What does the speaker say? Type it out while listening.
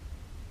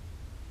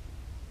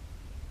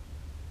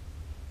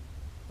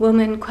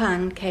Woman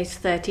Kwan, case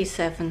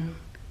 37,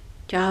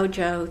 Jiao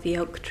Zhou, the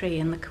oak tree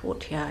in the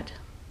courtyard.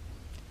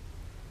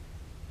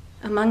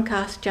 A monk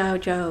asked Jiao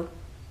Zhou,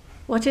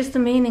 "What is the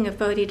meaning of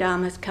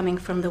Bodhidharmas coming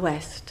from the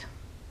west?"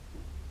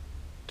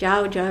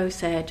 Jiao Zhou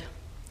said,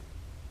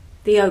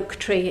 "The oak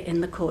tree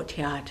in the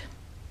courtyard."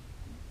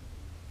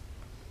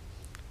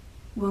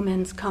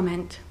 Woman's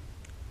comment: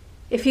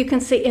 if you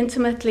can see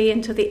intimately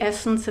into the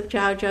essence of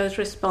Jiao Zhou's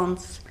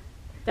response,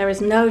 there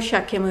is no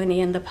Shakyamuni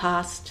in the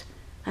past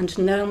and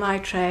no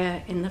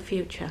Maitreya in the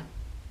future.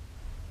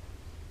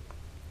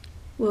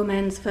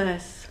 Woman's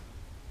verse: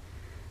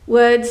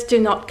 words do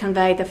not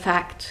convey the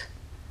fact.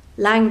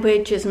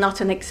 Language is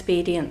not an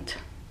expedient.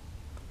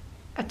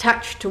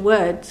 Attached to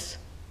words,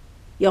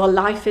 your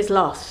life is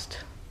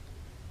lost.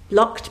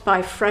 Blocked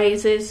by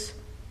phrases,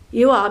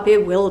 you are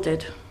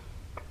bewildered.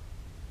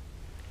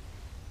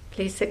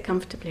 Please sit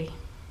comfortably.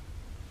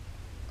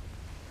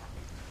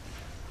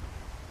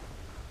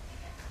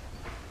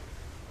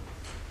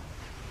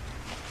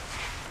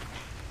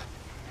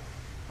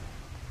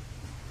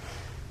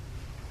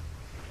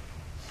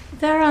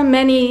 There are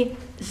many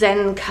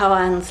Zen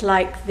koans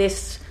like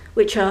this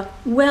which are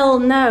well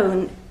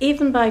known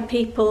even by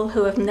people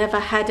who have never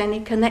had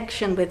any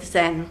connection with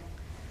Zen.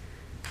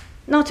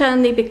 Not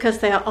only because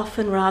they are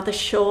often rather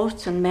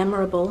short and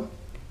memorable,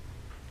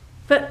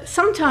 but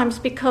sometimes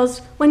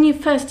because when you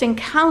first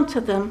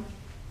encounter them,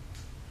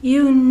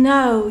 you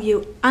know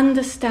you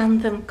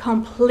understand them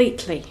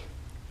completely.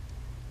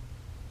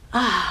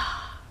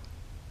 Ah,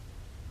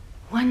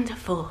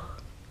 wonderful.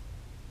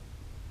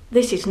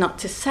 This is not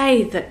to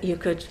say that you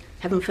could,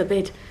 heaven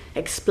forbid,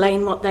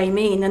 explain what they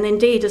mean, and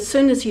indeed, as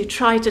soon as you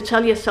try to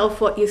tell yourself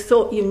what you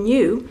thought you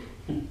knew,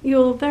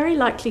 you'll very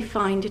likely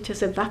find it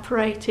has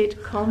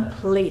evaporated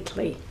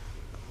completely.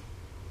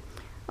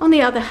 On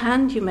the other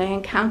hand, you may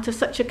encounter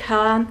such a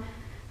koan,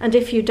 and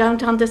if you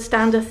don't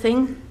understand a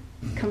thing,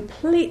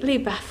 completely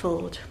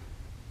baffled.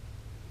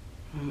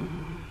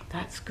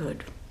 That's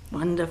good,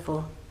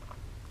 wonderful,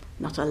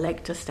 not a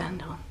leg to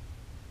stand on.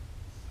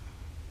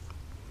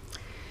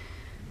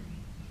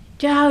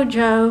 Jiao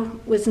Zhou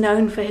was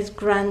known for his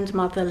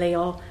grandmotherly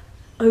or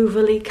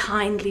overly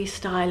kindly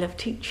style of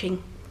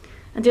teaching,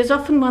 and is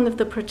often one of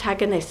the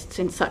protagonists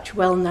in such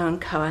well-known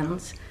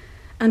koans.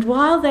 And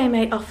while they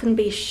may often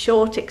be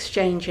short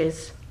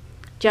exchanges,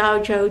 Jiao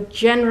Zhou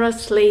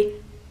generously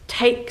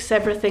takes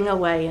everything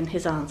away in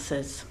his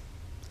answers.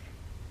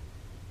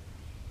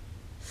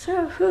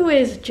 So who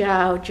is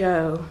Jiao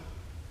Zhou?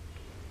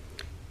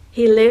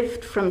 He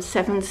lived from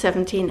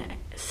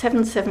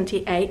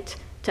 778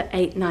 to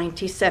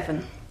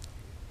 897.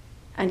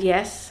 And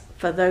yes,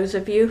 for those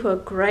of you who are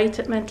great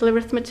at mental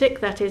arithmetic,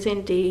 that is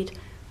indeed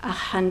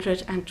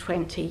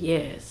 120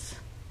 years.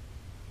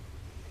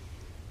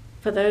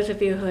 For those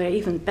of you who are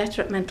even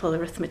better at mental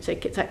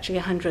arithmetic, it's actually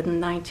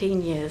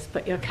 119 years,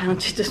 but you're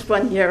counted as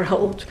 1 year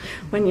old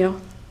when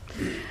you're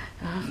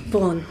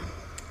born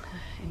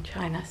in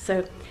China.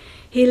 So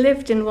he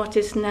lived in what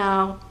is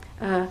now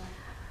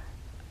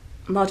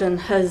modern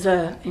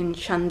Hezhe in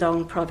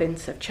Shandong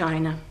province of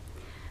China.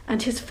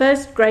 And his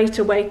first great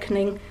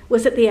awakening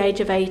was at the age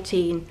of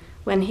 18,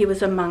 when he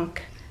was a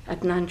monk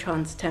at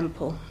Nanchuan's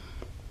temple.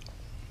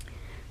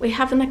 We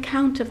have an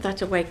account of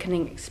that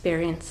awakening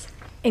experience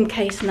in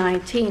case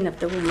 19 of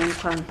the Woman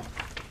Kwan.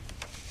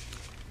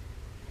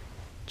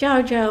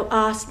 Jiao Zhou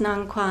asked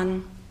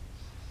Nanquan,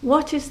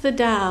 "What is the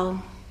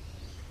Tao?"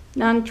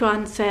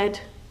 Nanchuan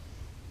said,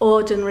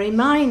 "Ordinary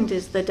mind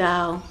is the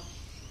Tao."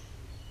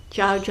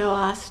 Jiao Zhou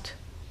asked,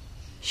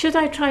 "Should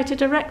I try to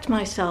direct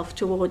myself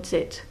towards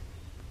it?"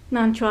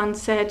 Nanchuan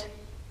said,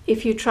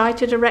 "If you try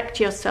to direct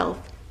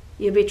yourself,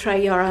 you betray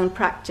your own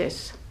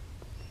practice."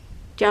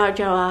 Jiao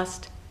Zhou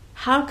asked,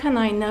 "How can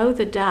I know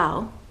the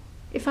Tao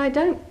if I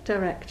don't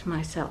direct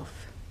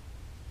myself?"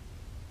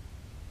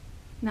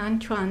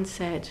 Nanchuan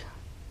said,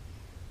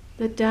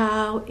 "The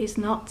Tao is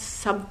not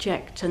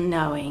subject to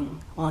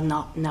knowing or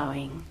not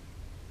knowing.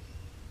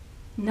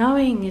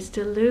 Knowing is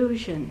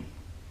delusion.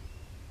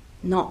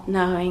 Not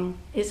knowing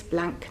is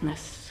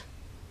blankness.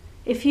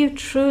 If you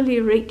truly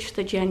reach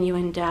the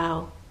genuine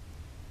Tao,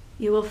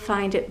 you will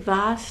find it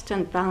vast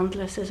and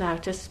boundless as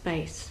outer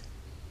space.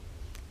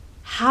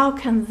 How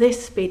can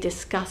this be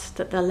discussed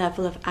at the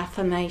level of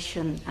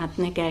affirmation and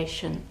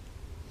negation?"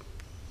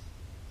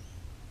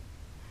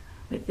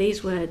 With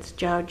these words,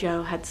 Jiao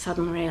Zhou had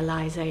sudden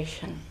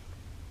realization.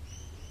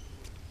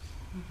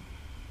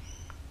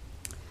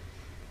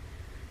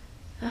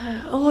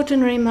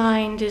 Ordinary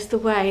mind is the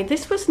way.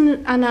 This was, this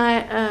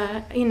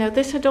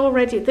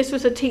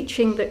was a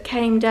teaching that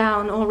came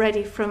down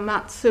already from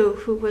Matsu,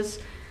 who was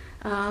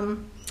Jiao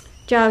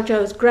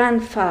Zhou's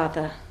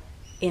grandfather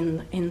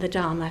in the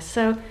Dharma.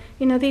 So,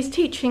 these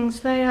teachings,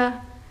 they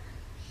are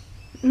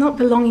not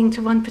belonging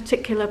to one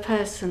particular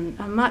person.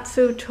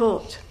 Matsu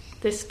taught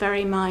this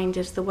very mind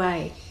is the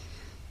way,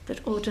 that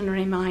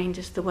ordinary mind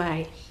is the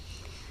way.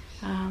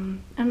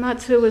 And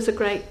Matsu was a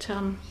great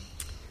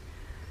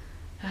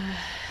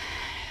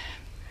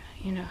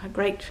a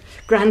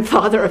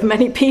great-grandfather of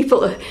many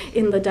people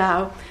in the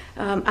Tao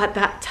at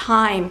that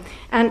time.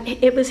 And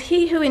it was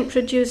he who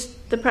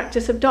introduced the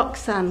practice of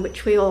Doksan,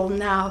 which we all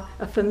now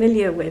are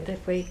familiar with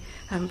if we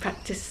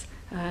practice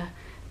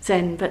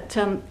Zen. But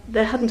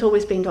there hadn't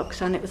always been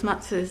Doksan, it was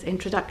Matsu's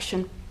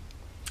introduction.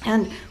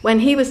 And when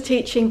he was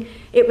teaching,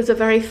 it was a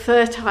very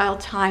fertile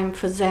time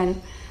for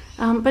Zen.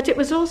 But it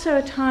was also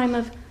a time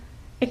of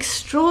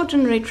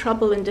extraordinary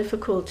trouble and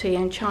difficulty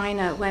in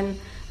China when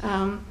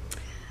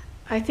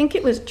I think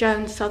it was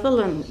Joan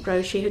Sutherland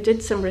Roshi who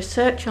did some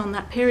research on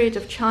that period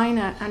of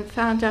China and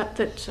found out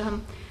that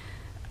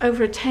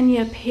over a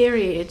 10-year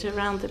period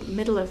around the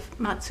middle of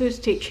Matsu's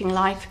teaching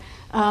life,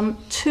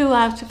 2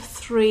 out of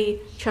 3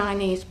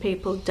 Chinese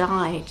people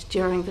died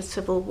during the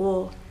Civil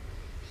War.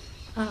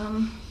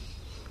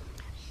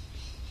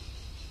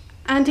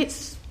 And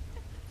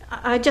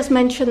I just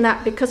mention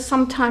that because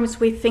sometimes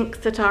we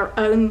think that our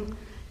own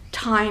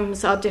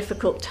times are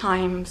difficult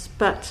times,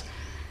 but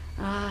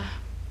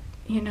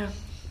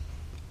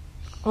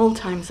all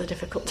times are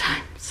difficult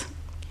times,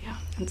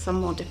 and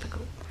some more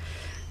difficult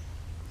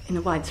in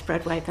a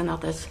widespread way than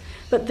others.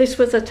 But this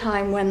was a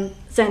time when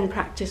Zen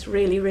practice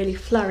really, really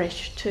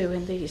flourished too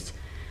in these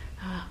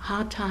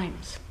hard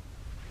times.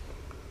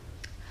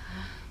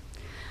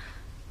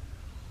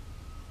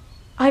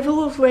 I've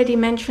already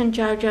mentioned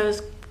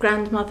Jiaozhou's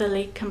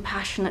grandmotherly,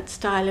 compassionate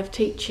style of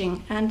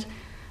teaching, and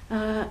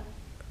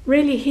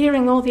really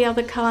hearing all the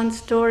other koan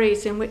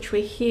stories in which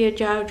we hear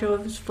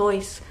Jiaozhou's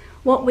voice,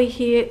 what we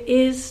hear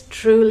is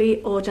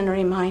truly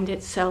ordinary mind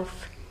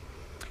itself.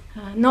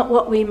 Not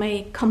what we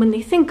may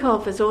commonly think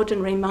of as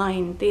ordinary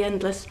mind, the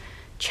endless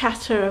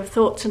chatter of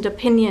thoughts and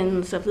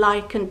opinions, of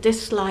like and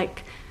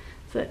dislike,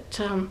 that,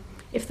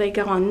 if they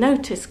go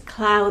unnoticed,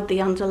 cloud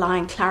the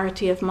underlying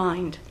clarity of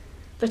mind,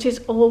 that is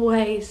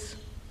always,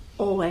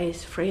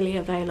 always freely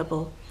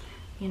available,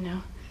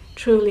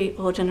 truly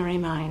ordinary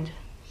mind.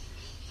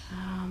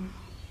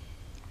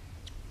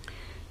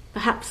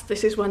 Perhaps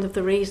this is one of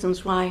the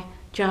reasons why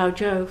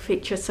Jiaozhou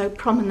features so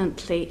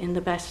prominently in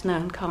the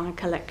best-known koan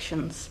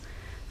collections.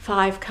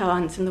 5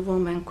 koans in the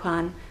Wulmen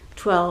Quan,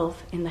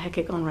 12 in the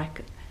Hekegan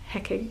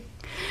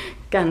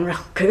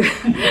Roku,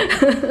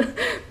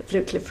 the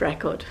Blue Cliff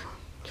Record.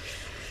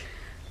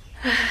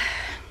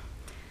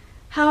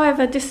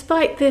 However,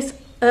 despite this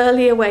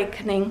early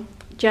awakening,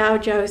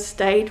 Jiaozhou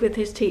stayed with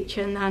his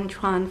teacher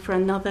Nanchuan for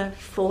another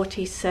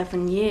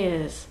 47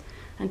 years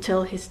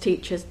until his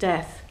teacher's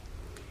death.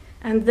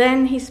 And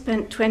then he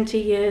spent 20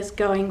 years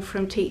going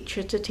from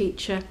teacher to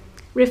teacher,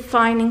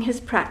 refining his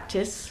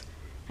practice,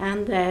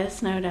 and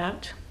theirs, no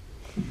doubt,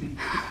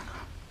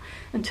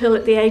 until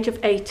at the age of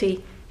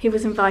 80, he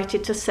was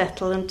invited to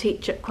settle and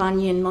teach at Kuan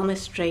Yin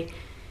Monastery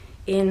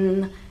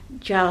in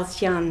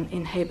Jiaoxian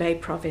in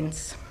Hebei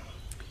province.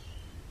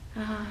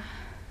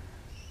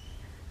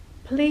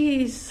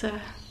 Please,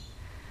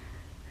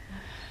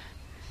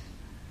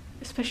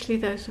 especially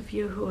those of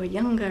you who are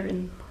younger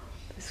in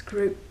this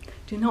group,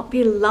 do not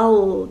be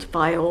lulled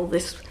by all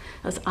this,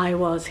 as I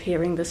was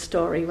hearing the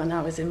story when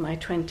I was in my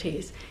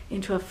 20s,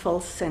 into a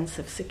false sense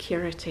of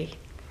security.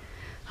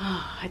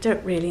 I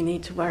don't really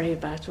need to worry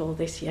about all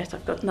this yet.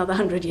 I've got another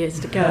 100 years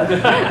to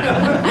go.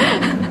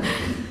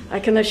 I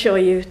can assure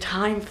you,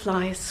 time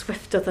flies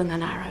swifter than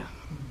an arrow.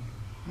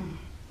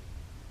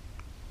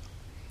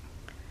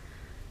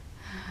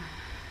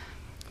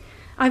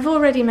 I've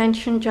already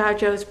mentioned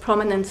Jiaozhou's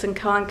prominence in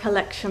koan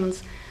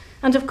collections,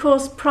 and of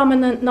course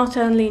prominent not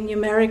only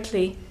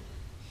numerically,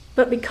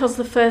 but because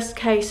the first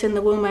case in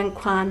the Wulmen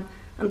Quan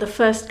and the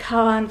first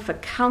koan for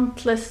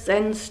countless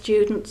Zen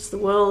students the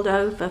world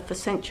over for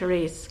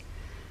centuries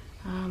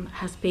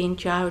has been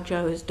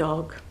Jiaozhou's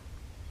dog.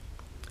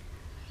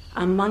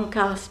 A monk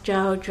asked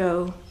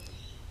Jiaozhou,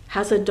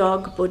 "Has a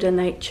dog Buddha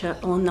nature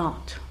or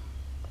not?"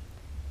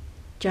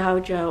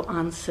 Jiaozhou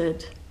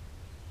answered,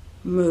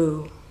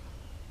 "Moo."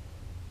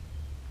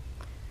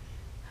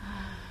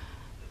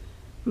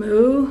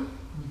 Moo,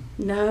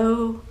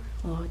 no,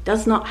 or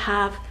does not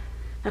have,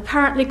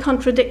 apparently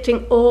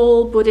contradicting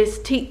all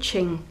Buddhist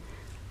teaching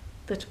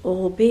that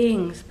all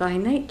beings by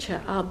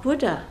nature are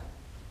Buddha.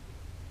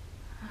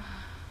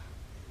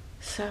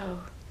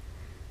 So,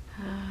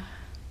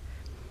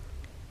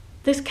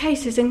 this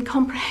case is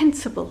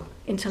incomprehensible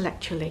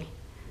intellectually,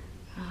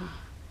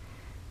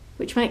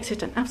 which makes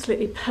it an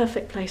absolutely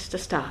perfect place to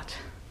start.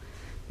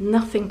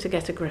 Nothing to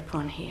get a grip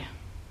on here.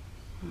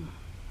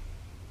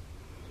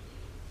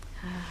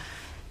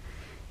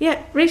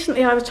 Yet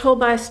recently I was told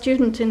by a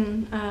student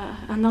in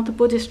another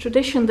Buddhist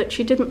tradition that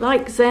she didn't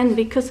like Zen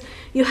because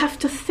you have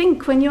to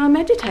think when you are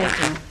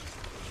meditating.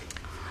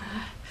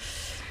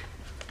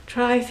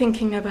 Try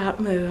thinking about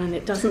Moo, and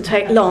it doesn't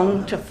take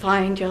long to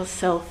find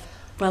yourself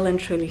well and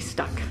truly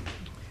stuck.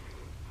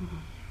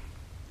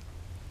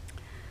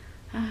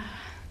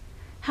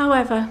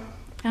 However,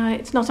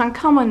 it's not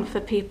uncommon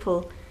for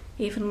people,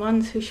 even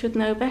ones who should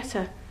know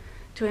better,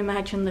 to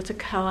imagine that a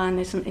koan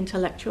is an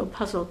intellectual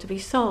puzzle to be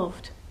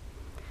solved.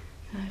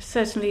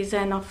 Certainly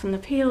Zen often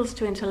appeals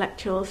to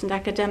intellectuals and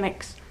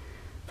academics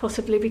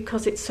possibly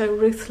because it so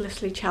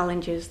ruthlessly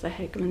challenges the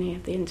hegemony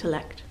of the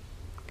intellect.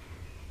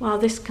 While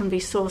this can be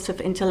a source of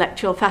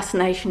intellectual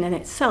fascination in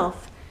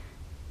itself,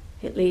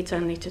 it leads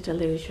only to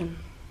delusion.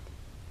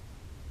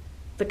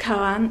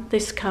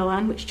 This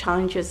koan, which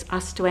challenges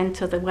us to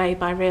enter the way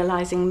by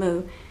realizing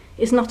Mu,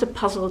 is not a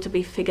puzzle to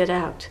be figured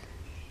out,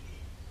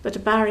 but a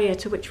barrier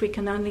to which we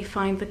can only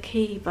find the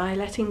key by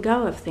letting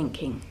go of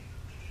thinking,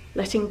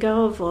 letting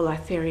go of all our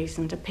theories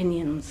and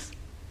opinions,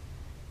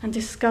 and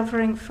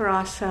discovering for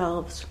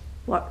ourselves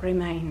what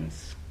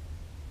remains,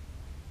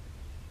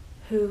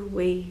 who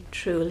we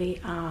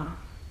truly are.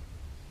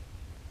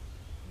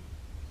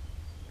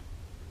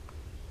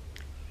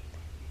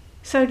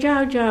 So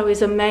ZGWA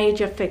is a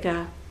major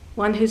figure,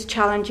 one whose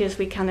challenges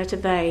we cannot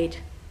evade.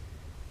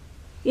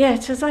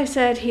 Yet, as I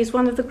said, he's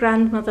one of the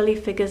grandmotherly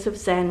figures of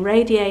Zen,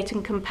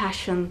 radiating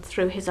compassion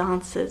through his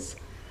answers.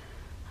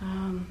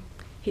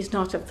 He's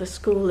not of the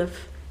school of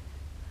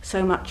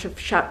so much of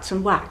shouts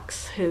and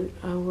wax,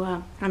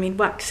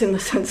 wax in the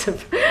sense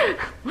of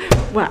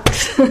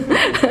wax,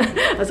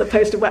 as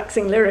opposed to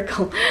waxing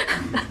lyrical,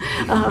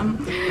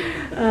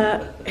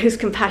 whose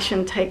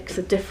compassion takes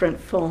a different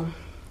form.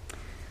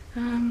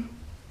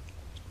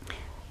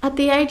 At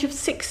the age of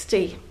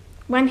 60,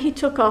 when he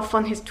took off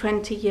on his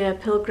 20-year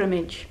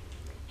pilgrimage,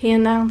 he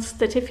announced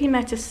that if he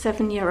met a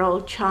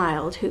 7-year-old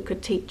child who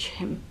could teach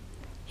him,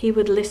 he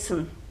would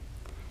listen.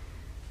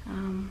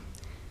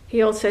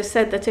 He also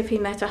said that if he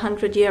met a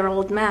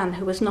 100-year-old man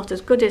who was not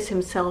as good as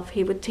himself,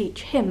 he would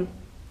teach him.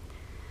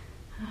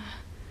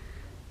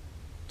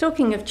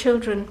 Talking of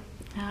children,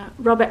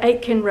 Robert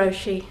Aitken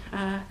Roshi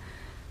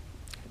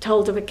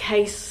told of a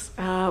case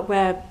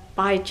where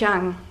Bai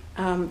Jiang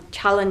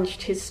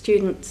challenged his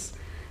students,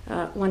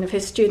 all of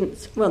his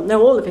students,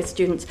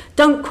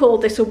 don't call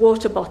this a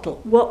water bottle,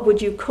 what would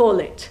you call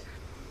it?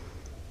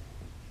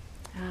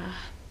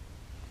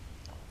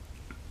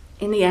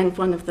 In the end,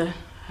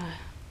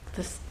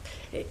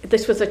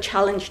 this was a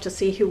challenge to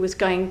see who was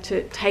going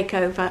to take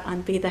over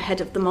and be the head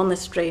of the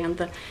monastery, and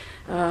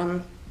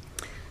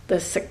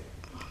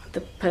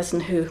the person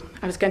who,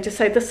 I was going to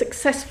say the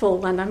successful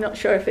one, I'm not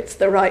sure if it's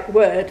the right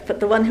word, but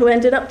the one who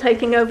ended up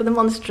taking over the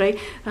monastery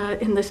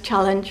in this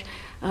challenge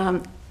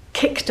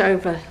kicked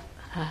over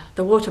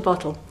the water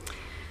bottle.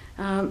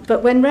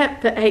 But when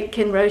Rep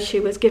Aitken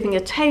Roshi was giving a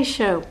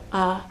teisho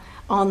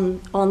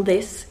on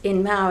this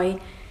in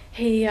Maui,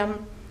 he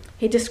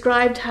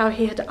described how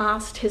he had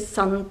asked his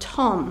son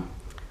Tom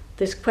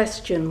this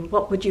question,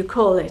 what would you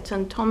call it?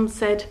 And Tom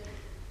said,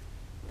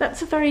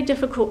 that's a very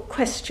difficult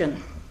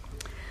question.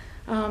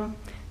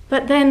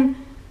 But then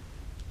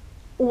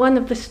one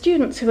of the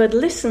students who had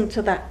listened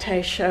to that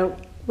teisho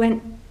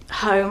went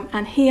home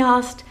and he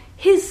asked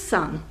his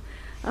son.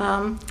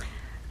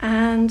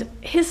 And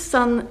his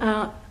son,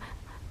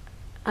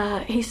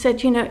 he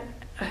said,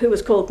 who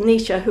was called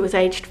Nisha, who was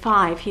aged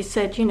 5, he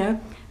said,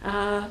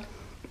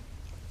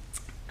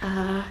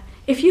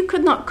 if you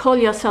could not call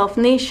yourself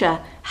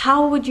Nisha,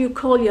 how would you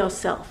call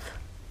yourself?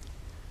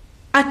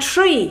 A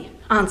tree,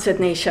 answered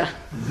Nisha.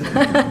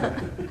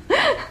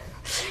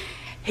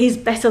 He's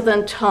better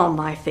than Tom,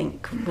 I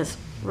think, was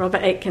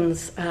Robert Aitken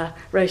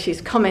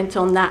Roshi's comment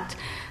on that.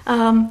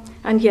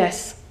 And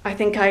yes, I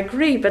think I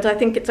agree, but I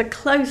think it's a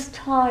close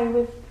tie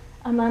with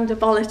Amanda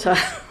Boliter,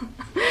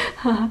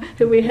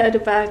 who we heard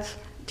about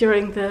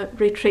during the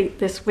retreat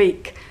this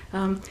week,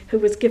 who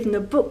was given a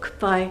book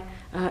by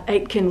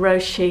Aitken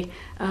Roshi,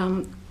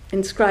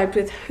 inscribed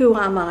with "Who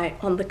Am I?"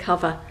 on the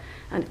cover.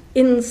 And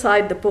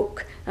inside the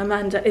book,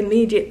 Amanda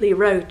immediately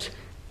wrote,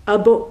 "A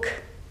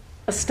book,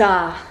 a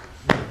star."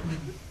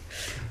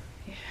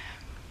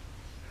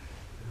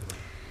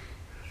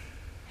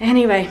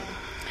 Anyway,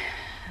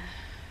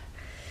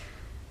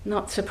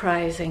 not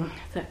surprising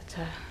that,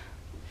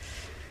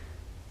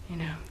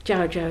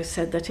 ZGWA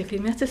said that if he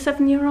met a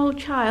 7-year-old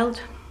child,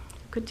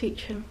 he could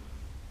teach him.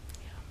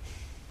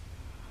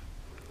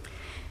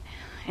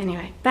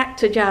 Anyway, back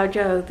to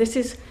ZGWA. This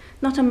is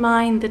not a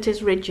mind that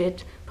is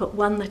rigid, but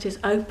one that is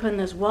open,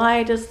 as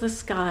wide as the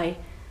sky,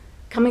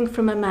 coming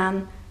from a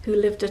man who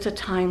lived at a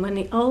time when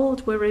the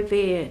old were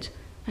revered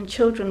and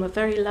children were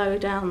very low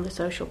down the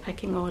social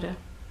pecking order.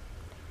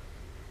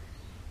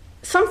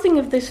 Something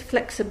of this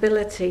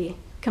flexibility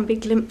can be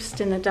glimpsed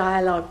in a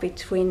dialogue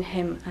between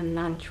him and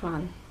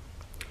Nanchuan.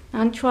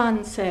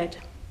 Nanchuan said,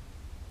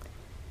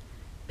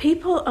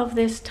 "People of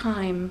this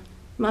time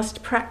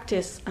must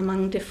practice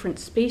among different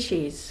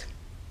species."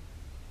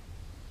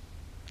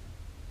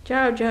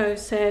 ZGWA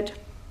said,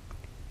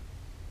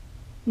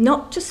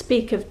 "Not to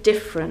speak of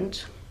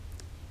different,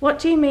 what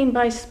do you mean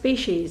by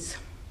species?"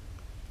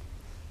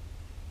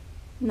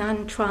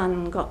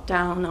 Nanchuan got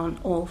down on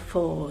all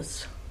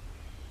fours.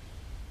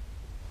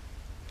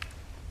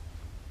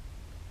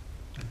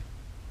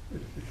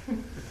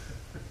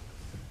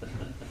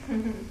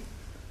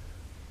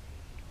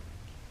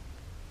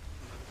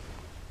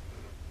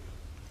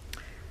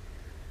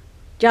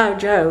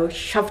 ZGWA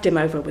shoved him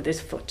over with his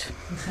foot.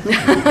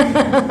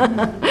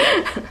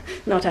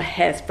 Not a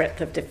hair's breadth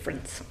of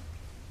difference.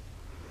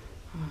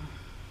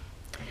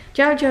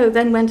 Zhao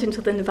then went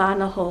into the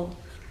Nirvana hall,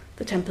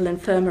 the temple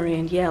infirmary,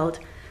 and yelled,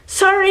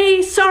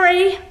 "Sorry,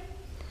 sorry!"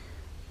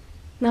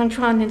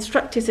 Nanchuan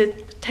instructed his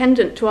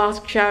attendant to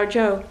ask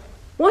Zhao,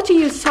 "What are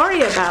you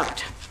sorry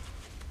about?"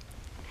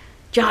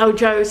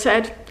 Zhao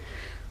said,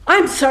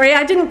 "I'm sorry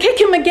I didn't kick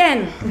him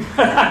again."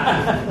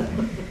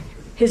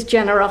 His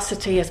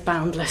generosity is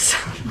boundless.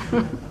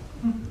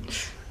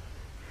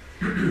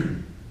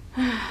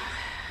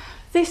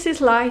 This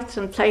is light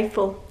and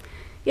playful,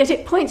 yet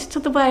it points to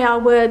the way our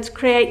words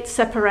create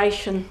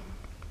separation.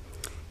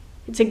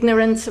 It's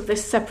ignorance of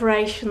this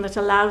separation that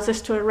allows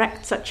us to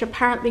erect such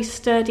apparently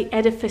sturdy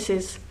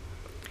edifices,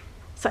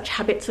 such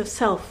habits of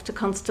self to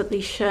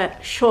constantly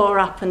shore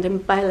up and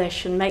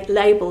embellish and make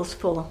labels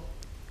for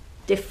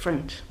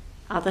different,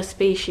 other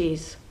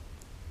species.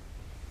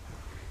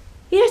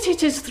 Yet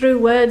it is through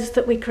words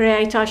that we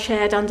create our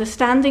shared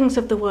understandings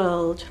of the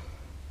world.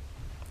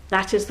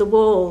 That is the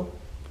wall.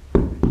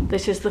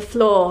 This is the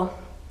floor.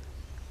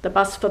 The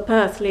bus for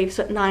Perth leaves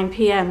at 9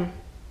 p.m.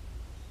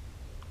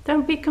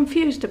 Don't be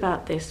confused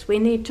about this. We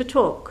need to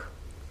talk.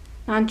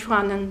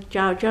 Nanchuan and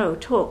Zhao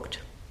talked.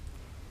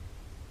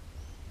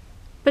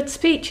 But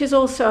speech is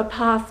also a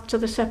path to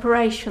the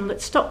separation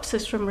that stops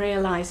us from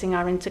realizing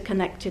our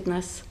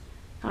interconnectedness,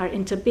 our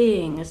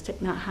interbeing, as Thich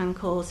Nhat Hanh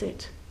calls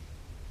it.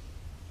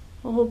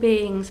 All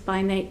beings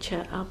by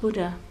nature are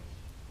Buddha.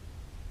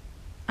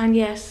 And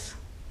yes,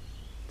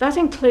 that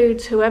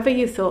includes whoever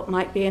you thought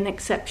might be an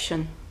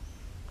exception.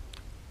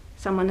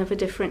 Someone of a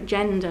different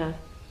gender,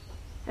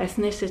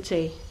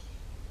 ethnicity,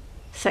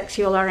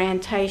 sexual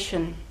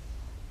orientation.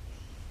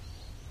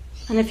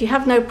 And if you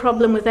have no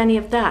problem with any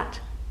of that,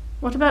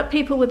 what about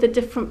people with a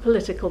different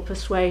political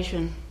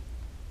persuasion,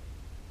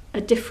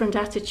 a different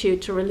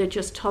attitude to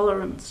religious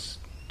tolerance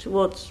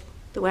towards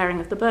the wearing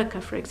of the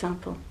burqa, for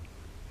example?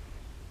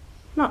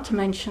 Not to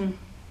mention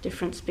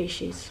different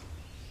species.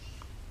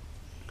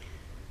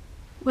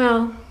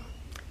 Well,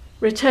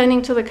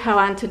 returning to the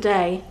koan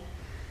today,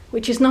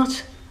 which is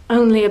not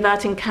only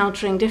about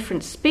encountering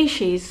different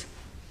species,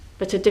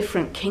 but a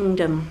different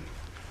kingdom,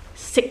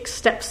 6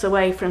 steps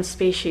away from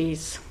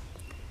species.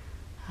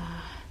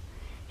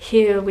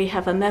 Here we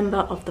have a member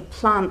of the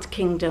plant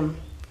kingdom,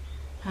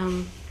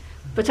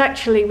 but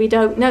actually we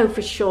don't know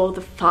for sure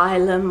the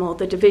phylum or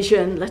the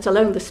division, let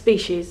alone the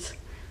species,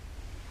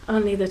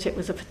 only that it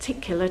was a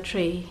particular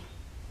tree.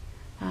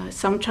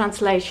 Some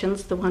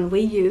translations, the one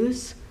we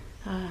use,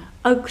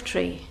 oak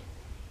tree.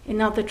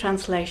 In other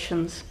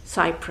translations,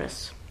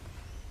 cypress.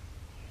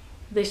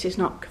 This is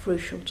not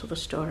crucial to the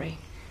story.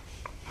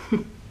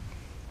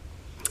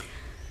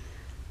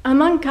 A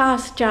monk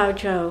asked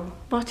Zhao,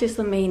 what is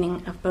the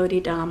meaning of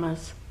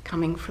Bodhidharmas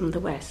coming from the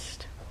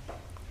West?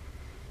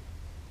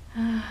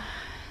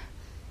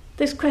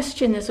 This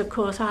question is, of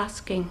course,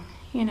 asking,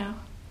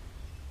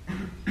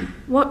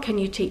 what can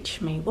you teach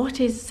me? What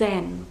is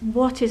Zen?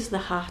 What is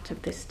the heart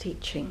of this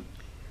teaching?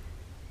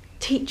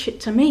 Teach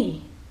it to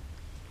me.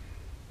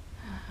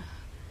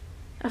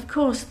 Of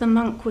course, the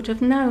monk would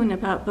have known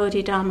about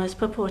Bodhidharma's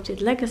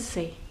purported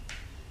legacy.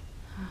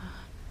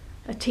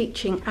 A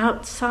teaching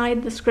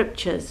outside the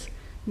scriptures,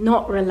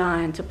 not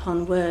reliant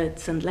upon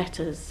words and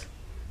letters,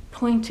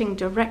 pointing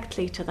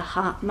directly to the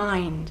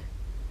heart-mind.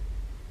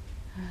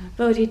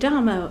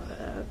 Bodhidharma,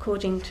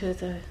 according to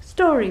the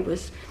story,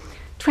 was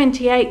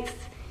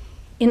 28th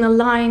in a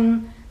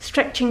line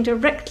stretching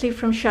directly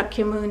from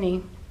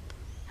Shakyamuni.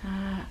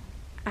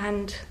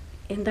 And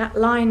in that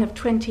line of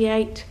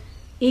 28,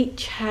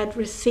 each had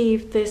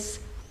received this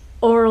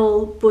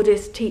oral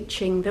Buddhist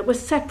teaching that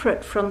was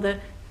separate from the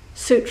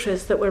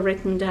sutras that were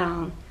written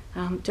down,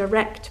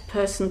 direct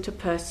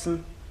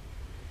person-to-person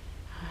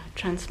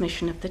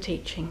transmission of the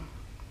teaching.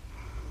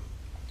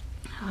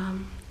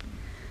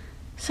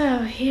 So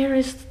here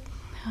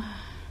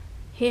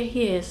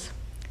he is,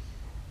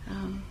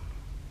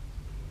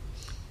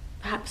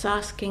 perhaps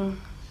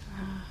asking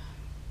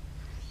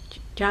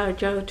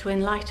Zhao to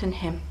enlighten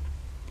him.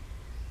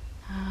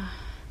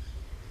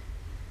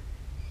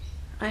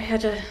 I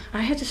had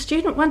a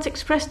student once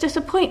express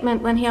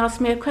disappointment when he asked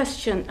me a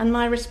question, and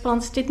my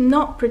response did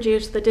not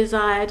produce the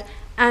desired,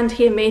 and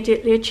he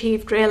immediately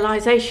achieved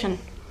realization.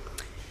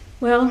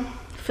 Well,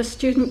 for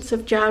students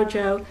of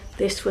Zhao,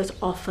 this was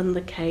often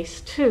the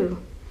case too.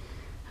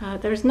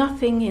 There is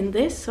nothing in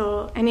this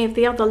or any of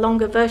the other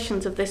longer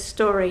versions of this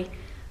story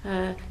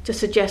to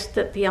suggest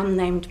that the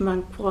unnamed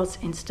monk was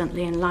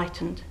instantly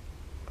enlightened.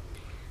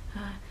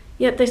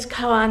 Yet this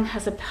koan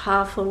has a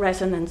powerful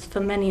resonance for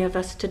many of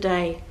us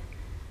today,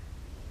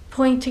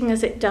 pointing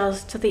as it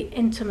does to the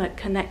intimate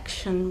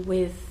connection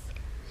with,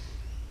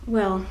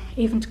 well,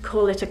 even to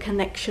call it a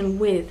connection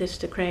with is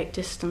to create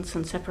distance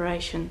and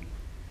separation,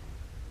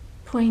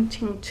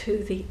 pointing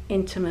to the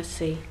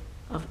intimacy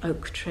of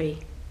oak tree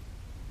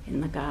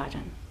in the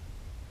garden.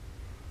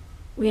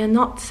 We are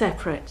not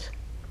separate.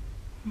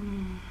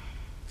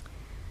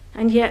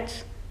 And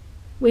yet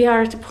we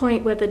are at a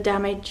point where the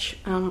damage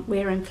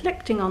we are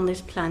inflicting on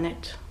this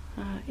planet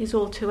is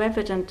all too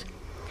evident.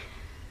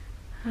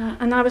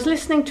 And I was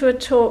listening to a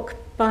talk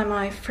by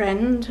my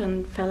friend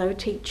and fellow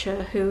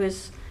teacher who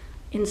is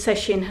in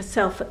Sesshin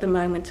herself at the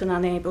moment and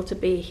unable to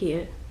be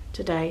here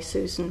today,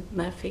 Susan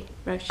Murphy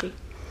Roshi.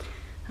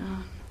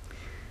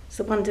 It's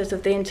the wonders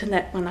of the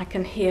internet when I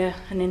can hear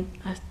a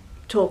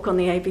talk on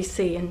the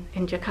ABC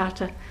in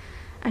Jakarta.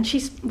 And she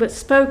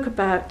spoke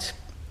about,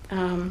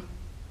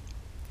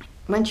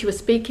 when she was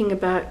speaking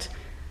about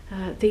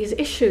these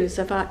issues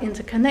of our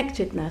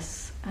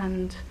interconnectedness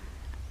and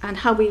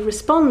how we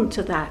respond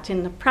to that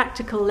in the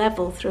practical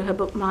level through her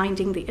book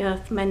Minding the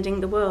Earth, Mending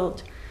the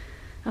World.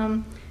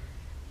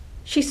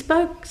 She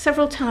spoke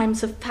several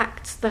times of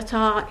facts that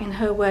are, in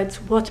her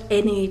words, what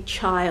any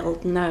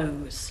child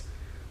knows,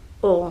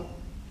 or,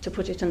 to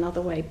put it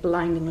another way,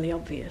 blindingly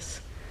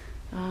obvious.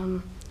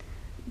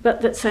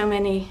 But that so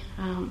many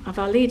of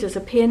our leaders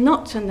appear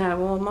not to know,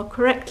 or more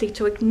correctly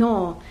to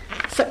ignore,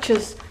 such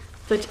as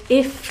that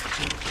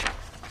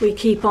if we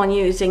keep on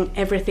using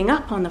everything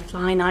up on the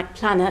finite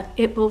planet,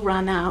 it will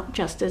run out,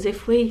 just as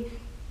if we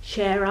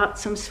share out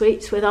some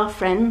sweets with our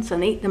friends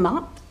and eat them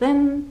up,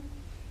 then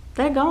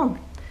they're gone.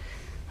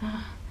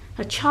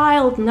 A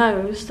child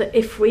knows that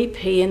if we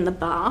pee in the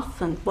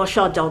bath and wash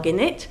our dog in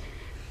it,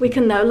 we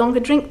can no longer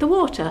drink the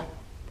water.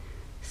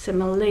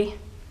 Similarly,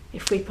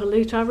 if we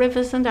pollute our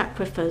rivers and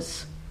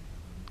aquifers,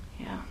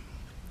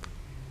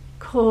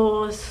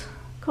 cause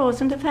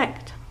and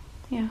effect.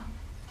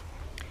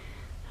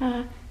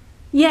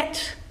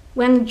 Yet,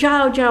 when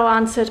Zhao Zhao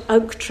answered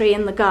oak tree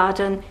in the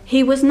garden,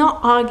 he was not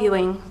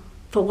arguing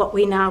for what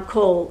we now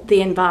call the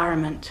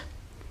environment.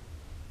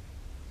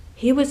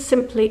 He was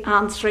simply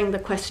answering the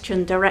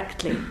question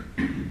directly.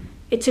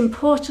 It's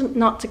important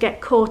not to get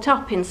caught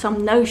up in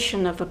some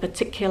notion of a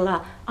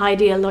particular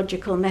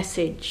ideological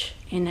message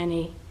in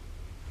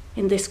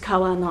this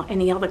koan or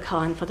any other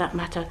koan for that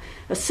matter.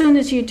 As soon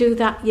as you do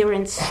that, you're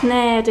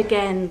ensnared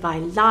again by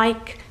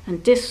like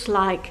and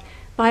dislike,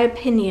 by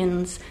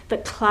opinions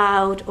that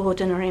cloud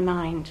ordinary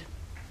mind.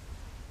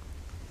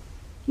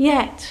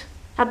 Yet,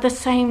 at the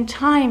same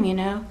time,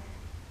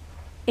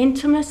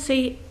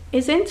 intimacy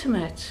is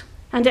intimate,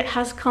 and it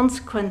has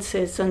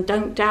consequences, and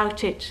don't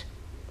doubt it.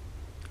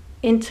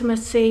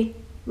 Intimacy,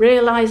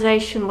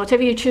 realization,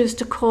 whatever you choose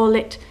to call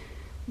it,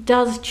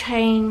 does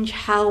change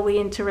how we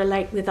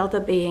interrelate with other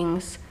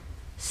beings,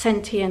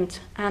 sentient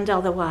and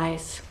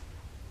otherwise.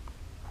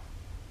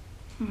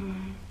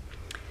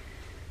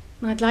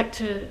 I'd like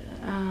to,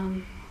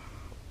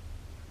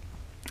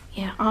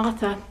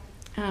 Arthur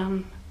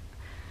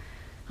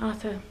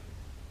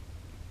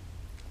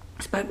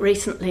spoke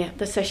recently at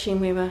the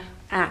session we were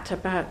at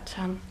about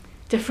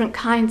different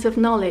kinds of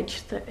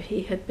knowledge that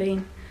he had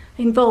been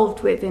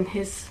involved with in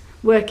his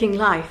working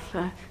life,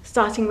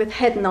 starting with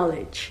head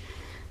knowledge,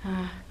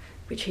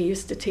 which he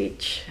used to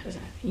teach as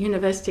a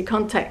university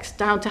context,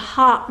 down to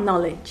heart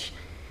knowledge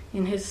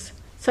in his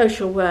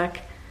social work,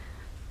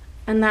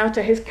 and now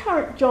to his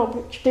current job,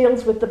 which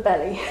deals with the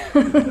belly.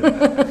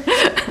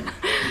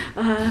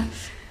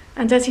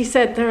 And as he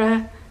said,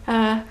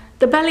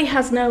 the belly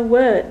has no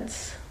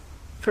words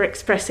for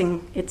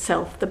expressing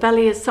itself. The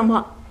belly is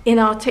somewhat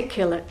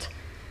inarticulate.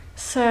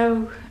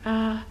 So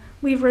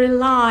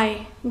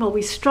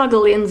we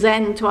struggle in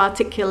Zen to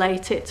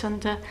articulate it,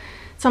 and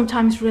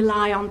sometimes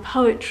rely on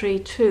poetry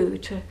too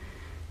to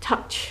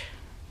touch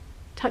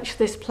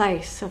this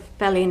place of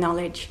belly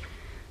knowledge.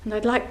 And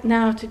I'd like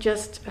now to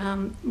just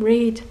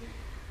read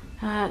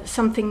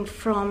something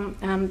from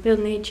Bill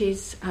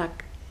Niji's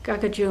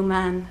Gagaju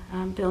man.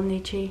 Bill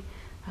Niji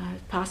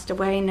passed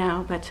away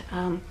now, but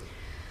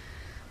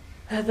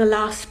the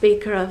last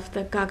speaker of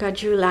the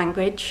Gagaju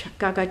language,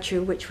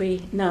 Gagaju, which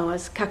we know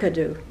as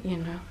Kakadu,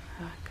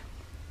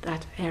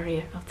 that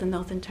area of the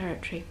Northern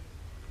Territory,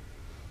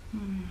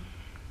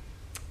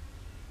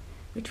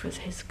 which was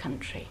his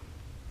country.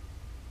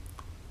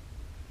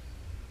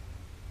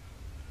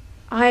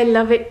 I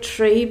love it,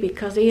 tree,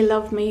 because he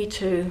loved me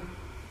too.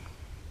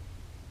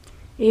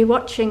 He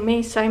watching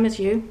me, same as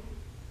you.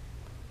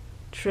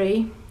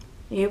 Tree,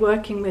 he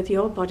working with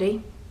your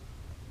body,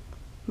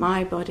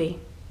 my body.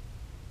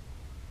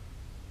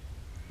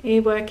 He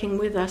working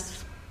with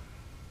us.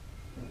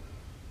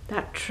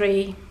 That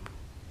tree,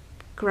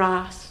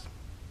 grass,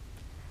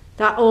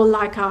 that all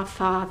like our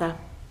Father.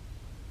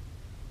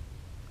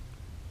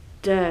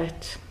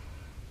 Dirt,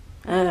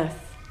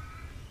 earth.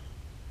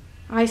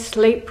 I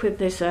sleep with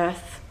this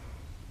earth.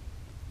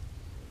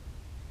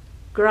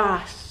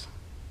 Grass,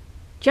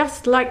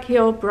 just like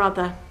your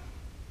brother.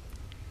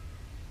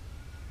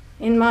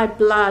 In my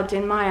blood,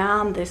 in my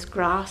arm, this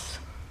grass.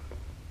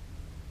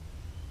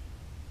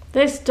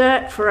 This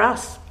dirt for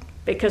us,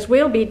 because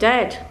we'll be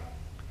dead.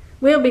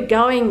 We'll be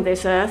going,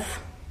 this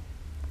earth.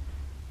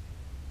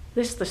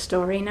 This the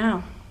story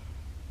now.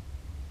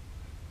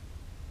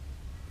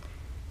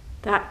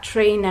 That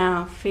tree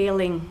now,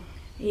 feeling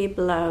ye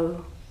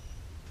blow.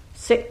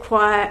 Sit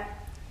quiet.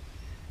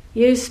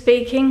 You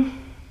speaking.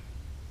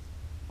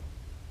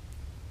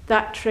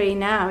 That tree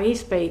now, he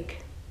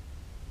speak.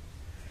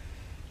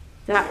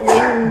 That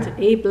wind,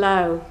 he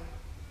blow.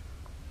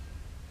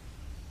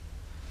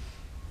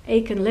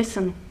 He can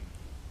listen.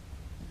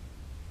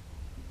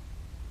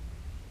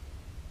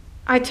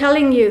 I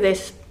telling you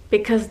this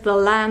because the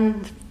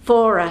land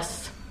for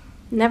us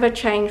never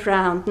change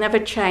round, never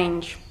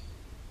change.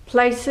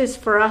 Places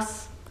for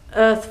us,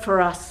 earth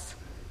for us,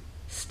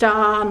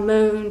 star,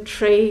 moon,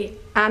 tree,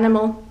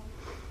 animal.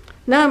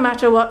 No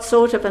matter what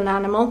sort of an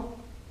animal,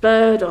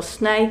 bird or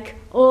snake,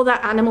 all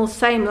that animal's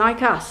same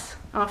like us,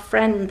 our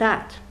friend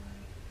that.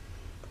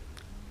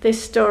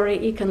 This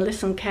story you can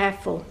listen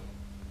careful,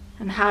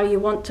 and how you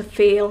want to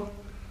feel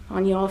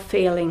on your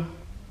feeling.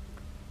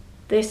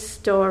 This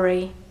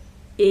story,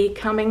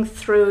 coming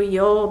through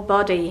your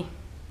body,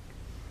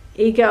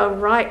 go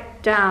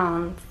right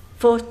down,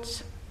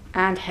 foot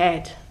and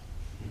head,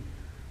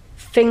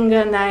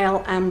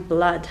 fingernail and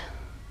blood,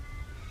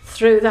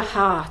 through the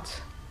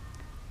heart.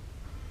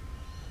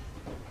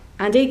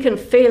 And he can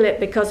feel it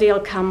because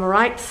he'll come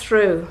right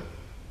through.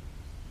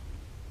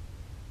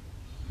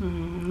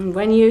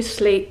 When you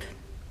sleep,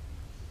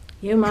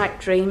 you might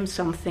dream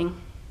something.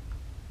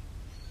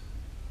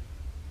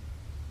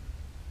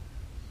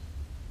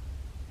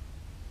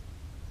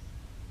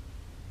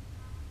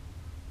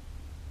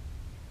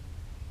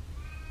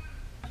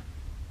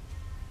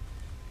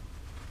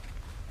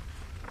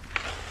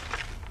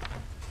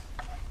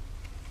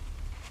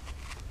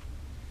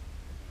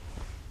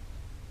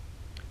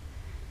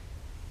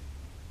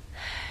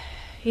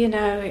 You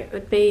know, it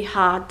would be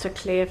hard to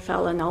clear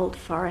fell an old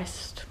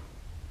forest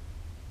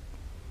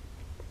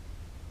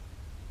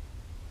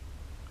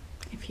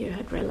if you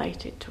had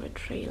related to a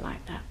tree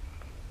like that.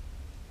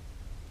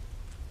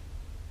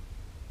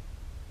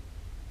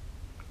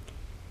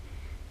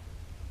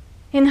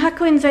 In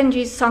Hakuin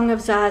Zenji's Song of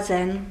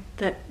Zazen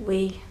that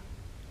we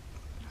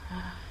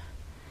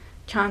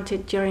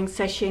chanted during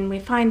session, we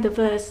find the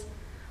verse,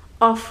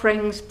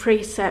 offerings,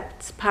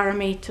 precepts,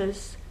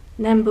 paramitas,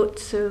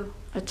 nembutsu,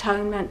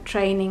 atonement,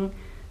 training,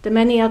 the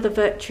many other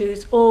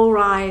virtues all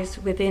rise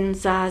within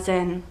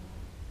Zazen.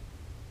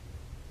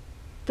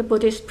 The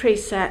Buddhist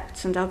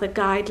precepts and other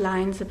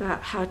guidelines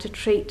about how to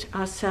treat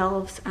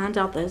ourselves and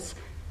others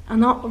are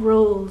not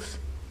rules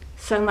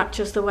so much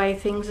as the way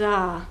things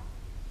are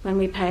when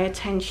we pay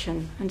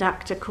attention and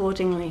act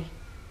accordingly.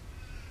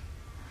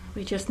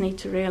 We just need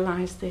to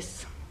realize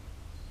this.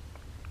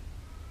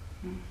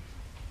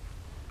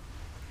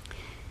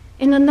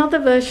 In another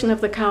version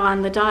of the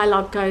koan, the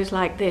dialogue goes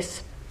like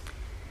this.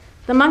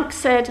 The monk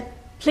said,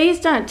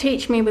 "Please don't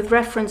teach me with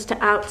reference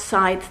to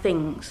outside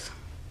things."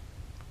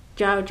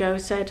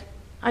 Zhao said,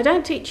 "I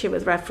don't teach you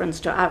with reference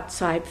to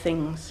outside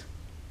things."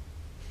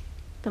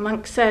 The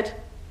monk said,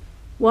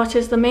 "What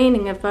is the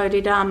meaning of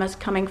Bodhidharmas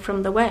coming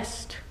from the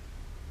west?"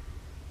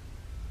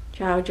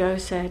 Zhao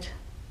said,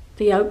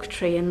 "The oak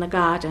tree in the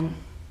garden."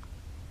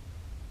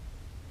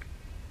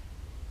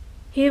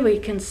 Here we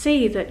can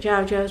see that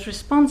Zhao's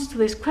response to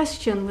this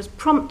question was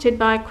prompted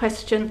by a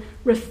question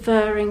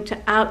referring to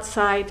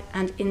outside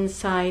and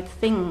inside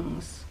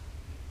things.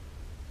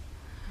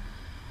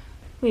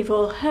 We've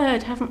all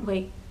heard, haven't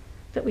we,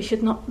 that we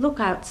should not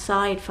look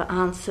outside for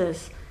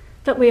answers,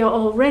 that we are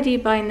already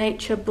by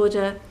nature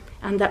Buddha,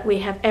 and that we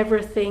have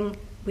everything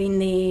we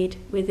need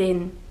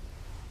within.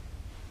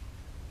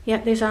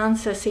 Yet this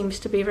answer seems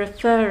to be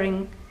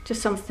referring to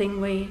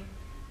something we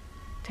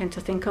tend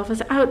to think of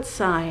as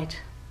outside.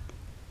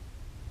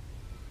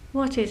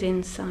 What is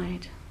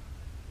inside?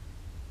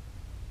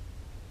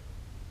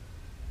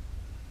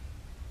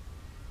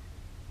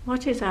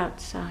 What is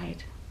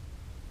outside?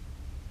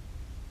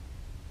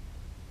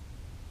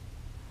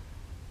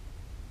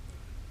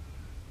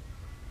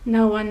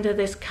 No wonder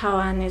this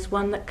koan is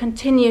one that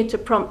continued to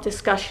prompt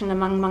discussion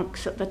among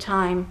monks at the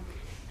time,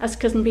 as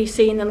can be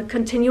seen in the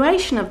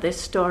continuation of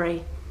this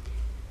story.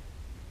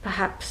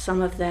 Perhaps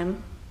some of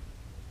them,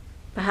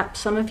 perhaps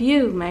some of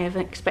you may have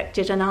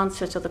expected an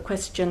answer to the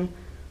question,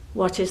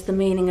 what is the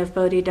meaning of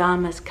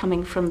Bodhidharmas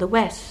coming from the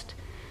West?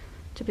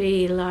 To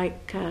be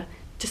like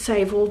to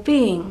save all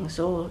beings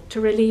or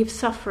to relieve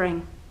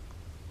suffering.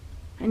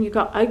 And you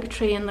got oak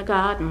tree in the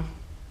garden.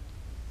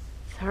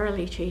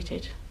 Thoroughly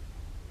cheated.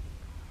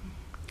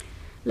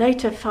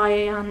 Later,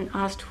 Fayan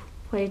asked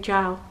Hui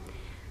Zhao,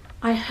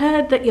 "I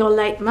heard that your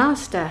late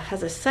master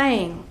has a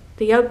saying,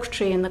 the oak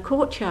tree in the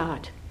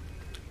courtyard.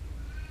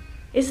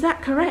 Is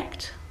that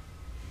correct?"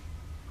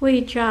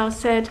 Hui Zhao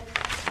said,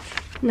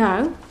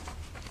 "No."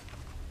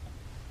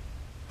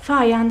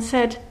 Fayan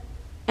said,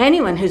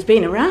 "Anyone who's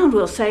been around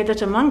will say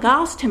that a monk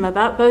asked him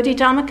about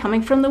Bodhidharma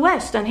coming from the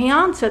west, and he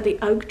answered the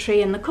oak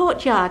tree in the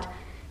courtyard.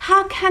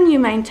 How can you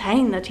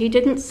maintain that he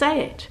didn't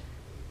say it?"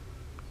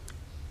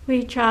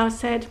 Hui Zhao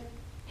said,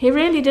 "He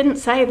really didn't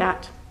say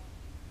that.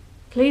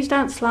 Please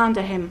don't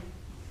slander him."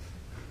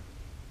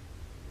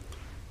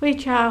 Hui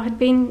Zhao had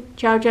been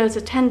Zhao's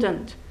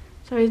attendant,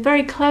 so he was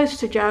very close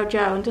to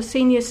Zhao and a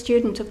senior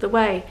student of the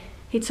way.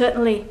 He'd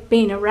certainly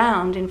been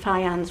around, in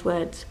Fayan's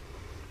words.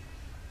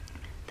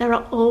 There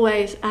are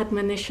always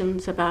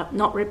admonitions about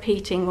not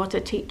repeating what a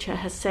teacher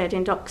has said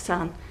in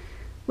Doksan,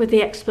 with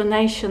the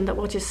explanation that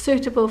what is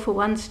suitable for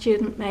one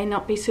student may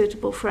not be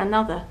suitable for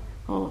another,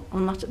 or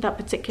not at that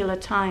particular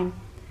time.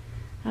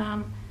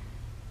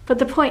 But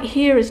the point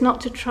here is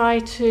not to try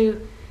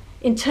to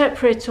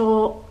interpret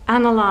or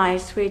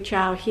analyze Hui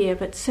Jiao here,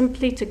 but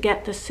simply to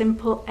get the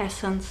simple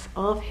essence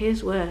of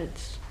his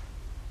words.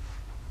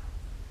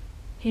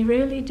 He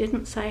really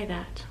didn't say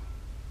that.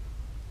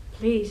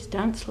 Please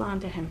don't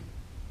slander him.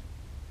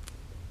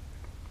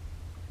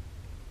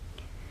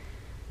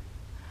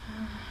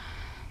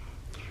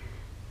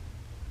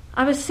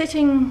 I was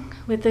sitting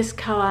with this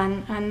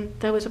koan, and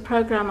there was a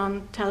program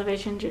on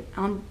television,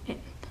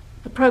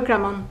 a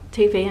program on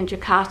TV in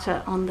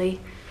Jakarta on the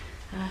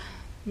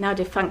now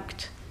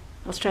defunct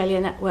Australia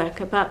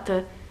network about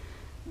the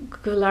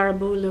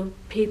Gularabulu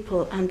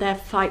people and their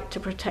fight to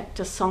protect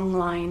a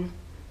songline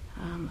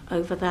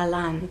over their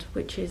land,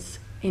 which is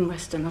in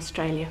Western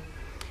Australia,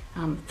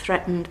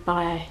 threatened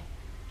by a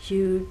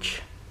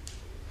huge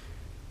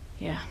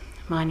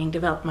mining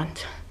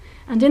development.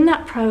 And in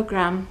that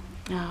program,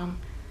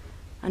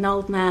 an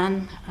old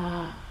man,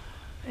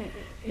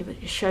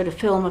 it showed a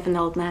film of an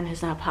old man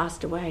who's now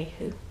passed away,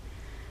 who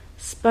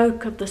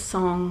spoke of the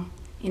song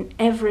in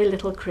every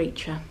little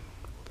creature,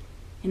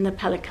 in the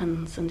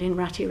pelicans and in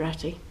Rati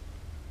Rati.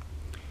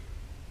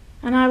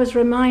 And I was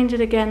reminded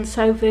again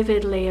so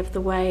vividly of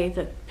the way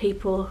that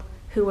people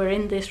who were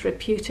in this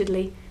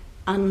reputedly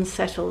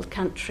unsettled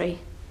country,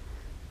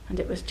 and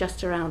it was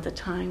just around the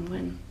time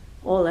when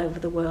all over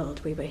the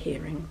world we were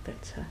hearing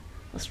that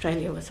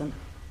Australia was an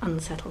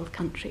unsettled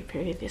country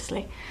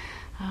previously.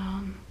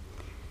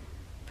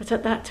 But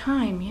at that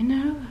time,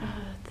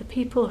 the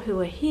people who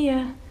were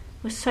here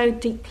were so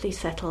deeply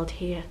settled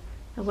here,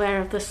 aware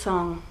of the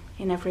song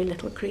in every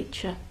little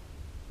creature,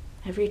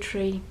 every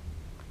tree,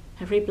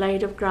 every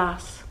blade of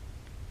grass,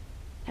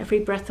 every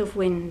breath of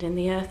wind in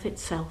the earth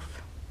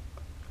itself.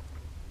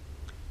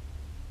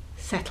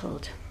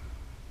 Settled.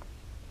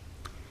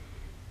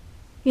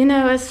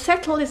 As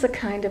settle is a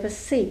kind of a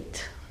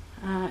seat.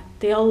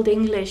 The Old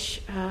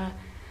English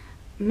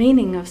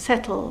meaning of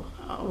settle,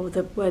 or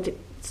the word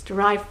it's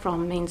derived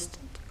from, means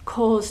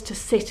cause to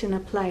sit in a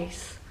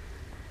place.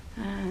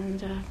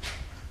 And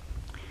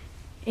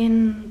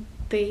in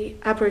the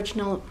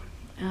Aboriginal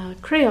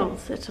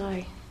Creoles that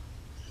I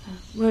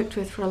worked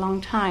with for a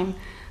long time,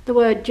 the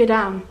word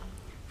jidam,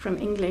 from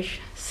English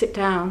sit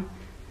down,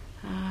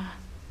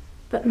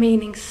 but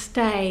meaning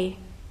stay,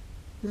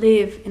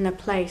 live in a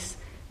place,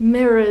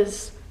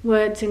 mirrors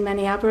words in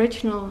many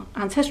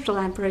ancestral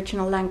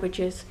Aboriginal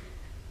languages,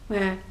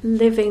 where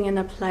living in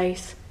a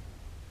place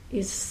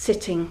is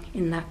sitting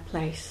in that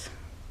place.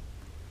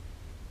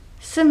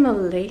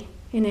 Similarly,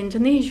 in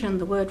Indonesian,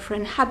 the word for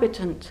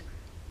inhabitant,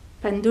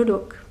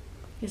 penduduk,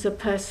 is a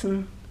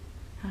person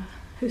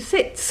who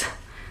sits,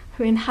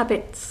 who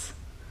inhabits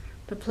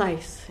the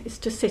place, is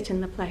to sit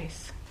in the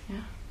place.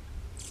 Yeah?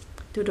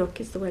 Duduk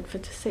is the word for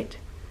to sit,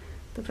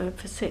 the verb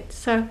for sit.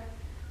 So,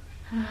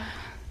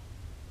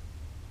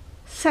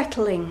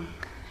 settling,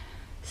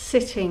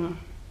 sitting,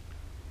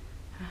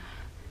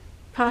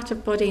 part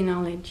of body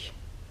knowledge,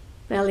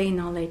 belly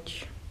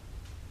knowledge,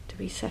 to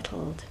be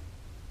settled,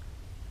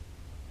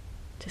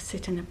 to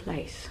sit in a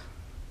place,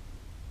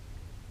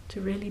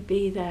 to really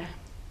be there.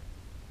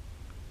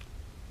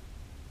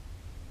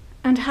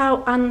 And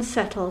how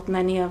unsettled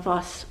many of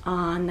us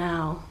are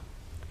now,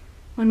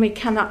 when we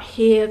cannot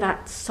hear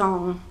that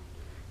song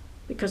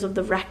because of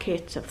the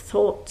racket of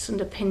thoughts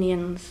and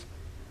opinions,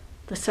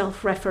 the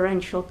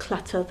self-referential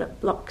clutter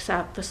that blocks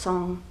out the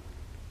song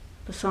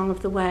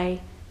of the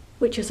way,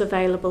 which is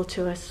available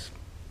to us.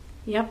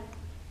 Yep,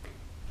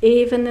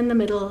 even in the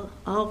middle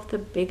of the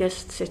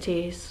biggest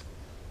cities,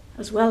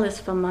 as well as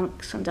for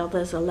monks and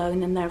others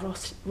alone in their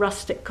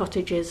rustic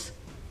cottages.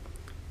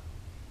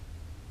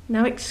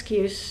 No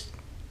excuse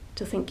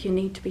to think you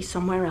need to be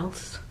somewhere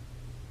else.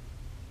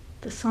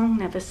 The song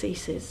never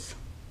ceases.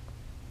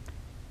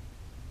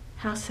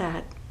 How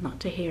sad not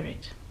to hear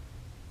it.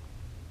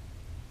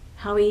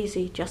 How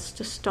easy just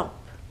to stop,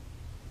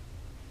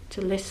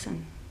 to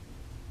listen,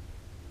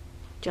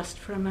 just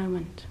for a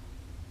moment.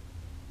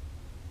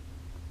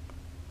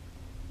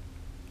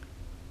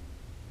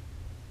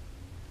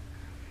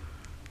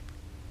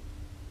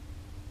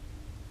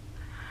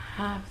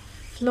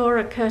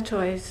 Flora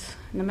Curtois,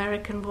 an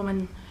American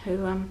woman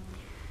who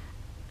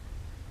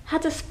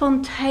had a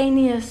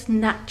spontaneous,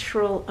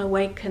 natural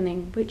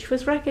awakening, which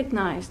was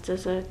recognized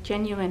as a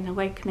genuine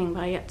awakening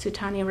by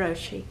Yatsutani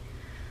Roshi.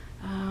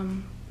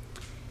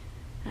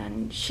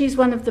 And she's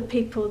one of the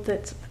people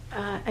that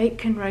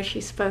Aitken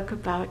Roshi spoke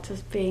about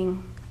as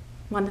being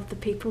one of the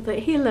people that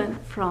he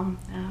learnt from.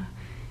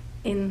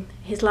 In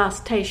his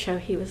last teisho,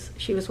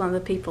 she was one of the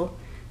people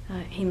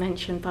he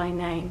mentioned by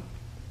name.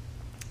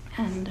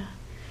 And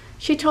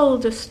she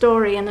told a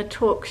story in a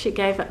talk she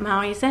gave at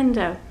Maui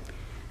Zendo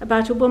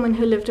about a woman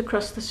who lived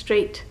across the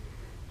street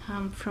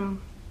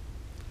from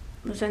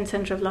the Zen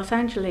Center of Los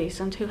Angeles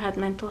and who had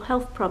mental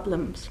health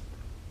problems.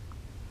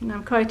 And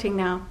I'm quoting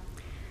now.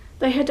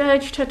 They had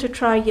urged her to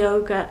try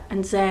yoga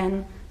and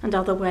Zen and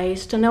other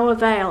ways to no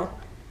avail,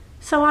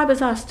 so I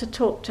was asked to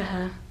talk to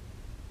her.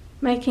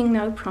 Making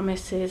no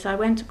promises, I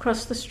went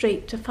across the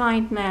street to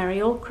find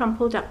Mary all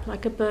crumpled up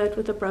like a bird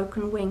with a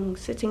broken wing,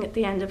 sitting at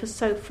the end of a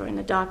sofa in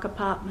a dark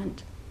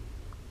apartment.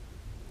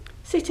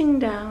 Sitting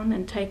down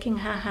and taking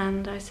her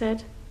hand, I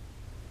said,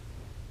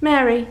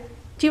 "Mary,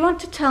 do you want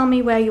to tell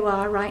me where you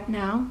are right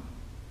now?"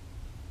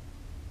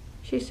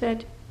 She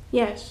said,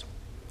 "Yes."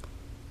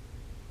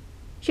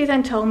 She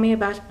then told me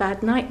about a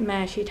bad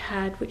nightmare she'd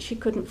had, which she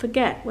couldn't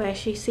forget, where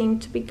she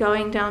seemed to be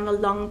going down a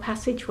long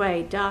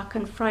passageway, dark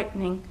and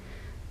frightening,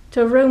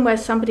 to a room where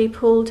somebody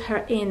pulled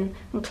her in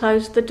and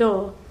closed the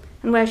door,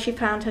 and where she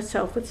found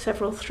herself with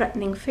several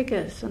threatening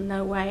figures and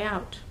no way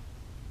out.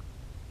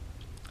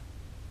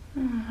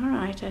 "All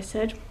right," I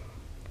said.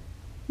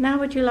 "Now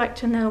would you like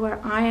to know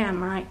where I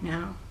am right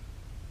now?"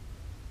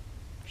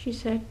 She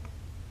said,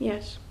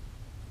 "Yes."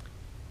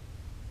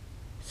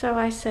 So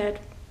I said,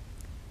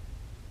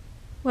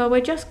 "Well,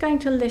 we're just going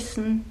to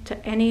listen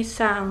to any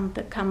sound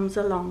that comes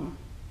along.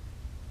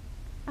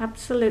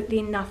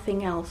 Absolutely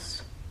nothing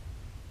else."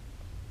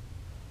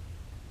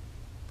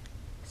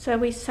 So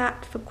we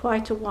sat for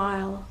quite a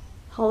while,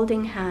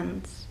 holding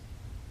hands,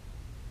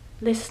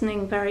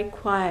 listening very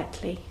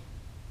quietly.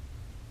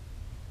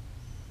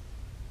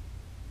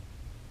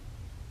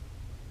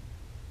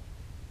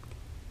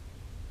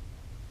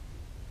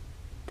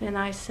 Then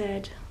I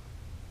said,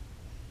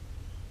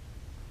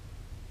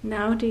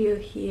 "Now do you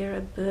hear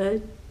a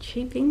bird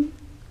chirping?"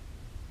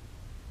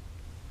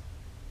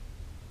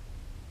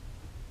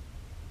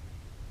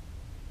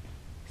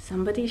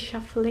 Somebody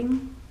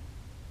shuffling?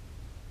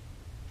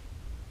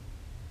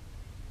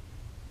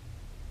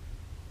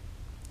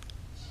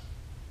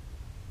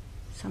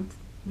 Some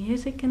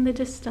music in the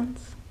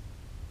distance?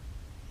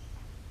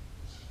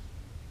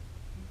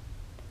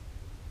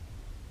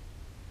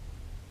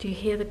 Do you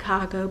hear the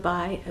car go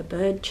by, a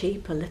bird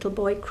cheep, a little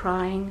boy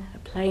crying, a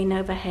plane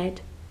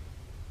overhead?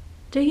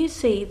 Do you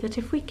see that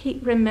if we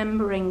keep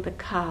remembering the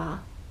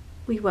car,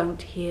 we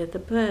won't hear the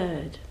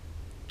bird?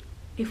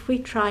 If we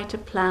try to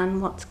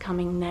plan what's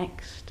coming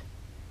next,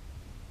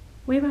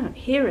 we won't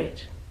hear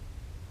it.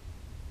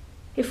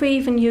 If we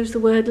even use the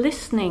word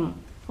listening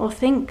or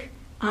think,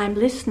 "I'm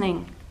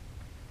listening,"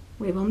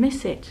 we will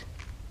miss it.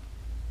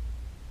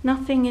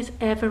 Nothing is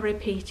ever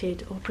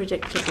repeated or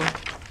predictable,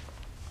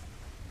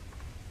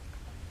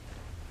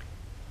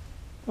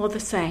 or the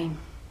same,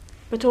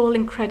 but all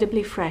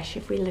incredibly fresh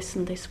if we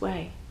listen this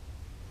way.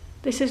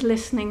 This is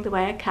listening the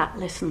way a cat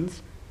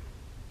listens,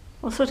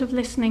 or sort of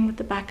listening with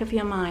the back of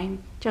your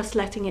mind, just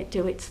letting it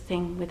do its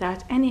thing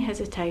without any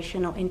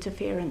hesitation or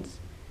interference.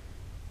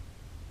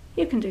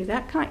 You can do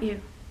that, can't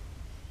you?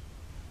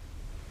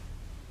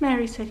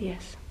 Mary said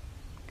yes.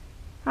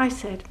 I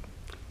said,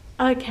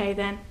 "Okay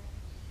then,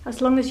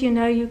 as long as you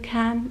know you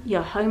can,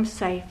 you're home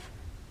safe,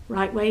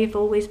 right where you've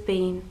always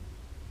been,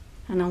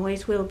 and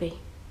always will be."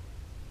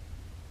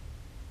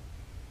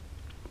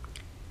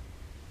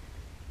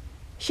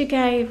 She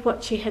gave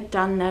what she had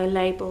done no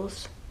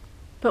labels,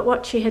 but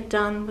what she had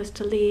done was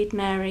to lead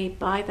Mary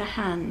by the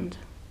hand,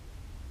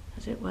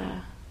 as it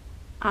were,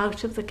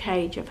 out of the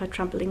cage of her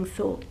troubling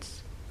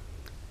thoughts,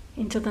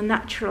 into the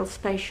natural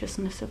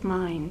spaciousness of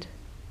mind,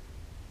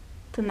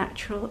 the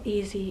natural,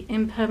 easy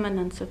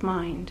impermanence of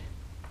mind,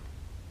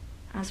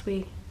 as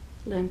we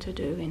learn to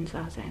do in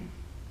Zazen.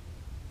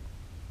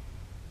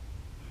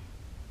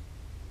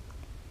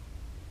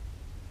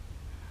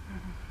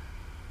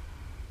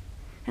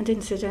 And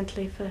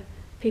incidentally, for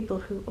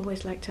people who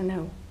always like to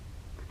know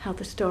how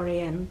the story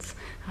ends,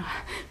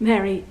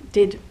 Mary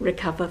did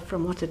recover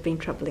from what had been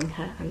troubling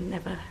her and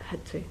never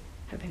had to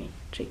have any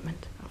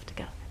treatment after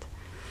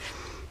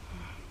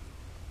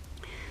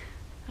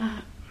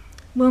that.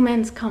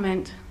 Wu-Men's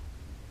comment: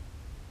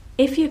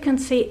 if you can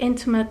see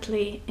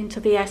intimately into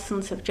the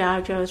essence of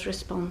Jiaozhou's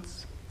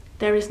response,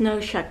 there is no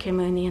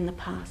Shakyamuni in the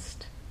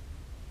past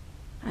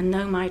and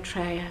no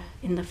Maitreya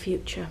in the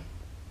future.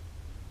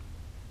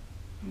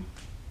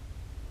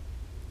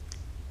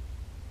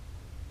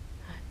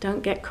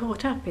 Don't get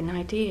caught up in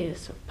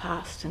ideas of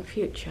past and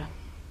future.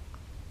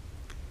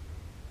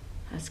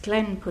 As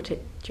Glenn put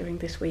it during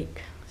this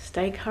week,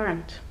 stay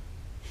current.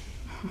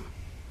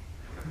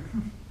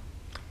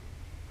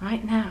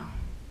 Right now,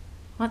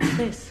 what's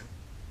this?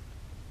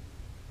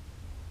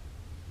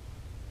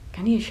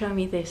 Can you show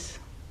me this?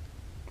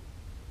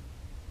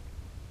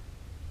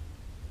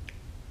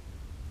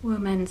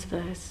 Wu-Men's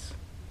verse.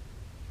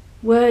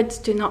 Words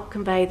do not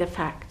convey the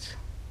fact.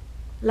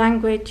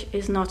 Language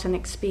is not an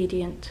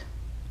expedient.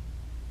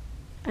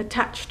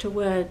 Attached to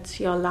words,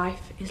 your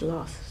life is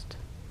lost.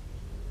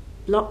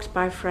 Blocked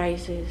by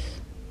phrases,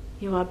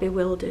 you are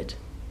bewildered.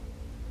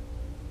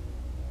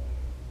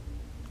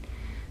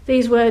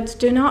 These words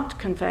do not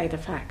convey the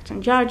fact,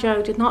 and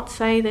Jiaozhou did not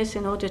say this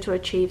in order to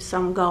achieve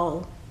some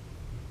goal.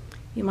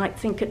 You might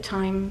think at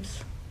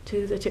times,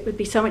 too, that it would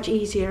be so much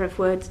easier if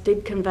words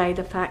did convey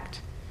the fact.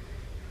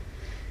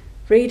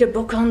 Read a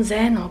book on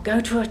Zen or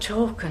go to a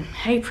talk and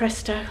hey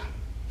presto.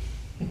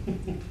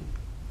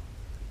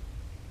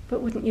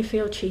 But wouldn't you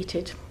feel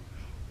cheated? It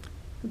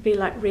would be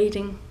like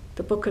reading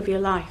the book of your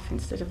life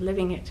instead of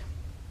living it.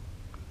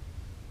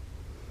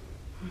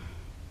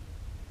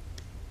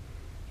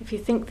 If you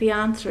think the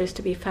answer is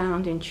to be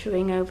found in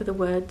chewing over the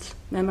words,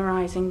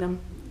 memorizing them,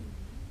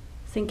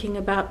 thinking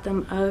about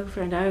them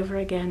over and over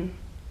again,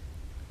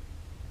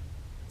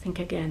 think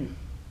again.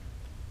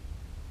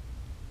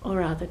 Or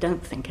rather,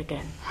 don't think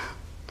again.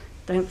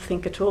 Don't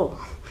think at all,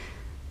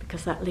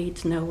 because that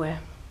leads nowhere.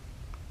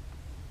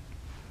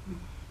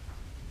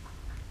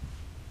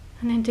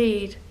 And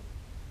indeed,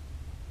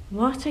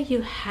 what are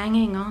you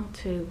hanging on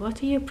to?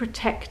 What are you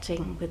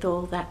protecting with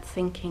all that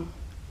thinking?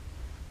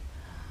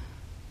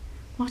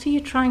 What are you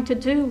trying to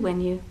do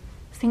when you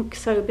think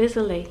so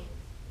busily?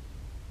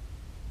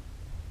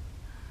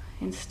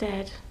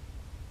 Instead,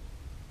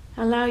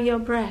 allow your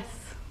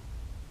breath,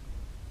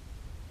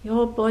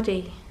 your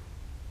body,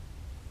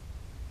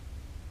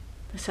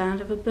 the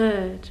sound of a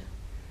bird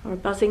or a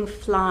buzzing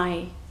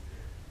fly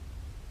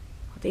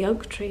or the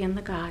oak tree in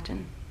the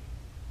garden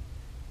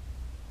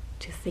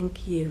to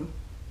think you.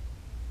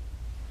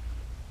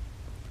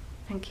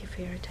 Thank you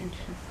for your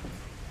attention.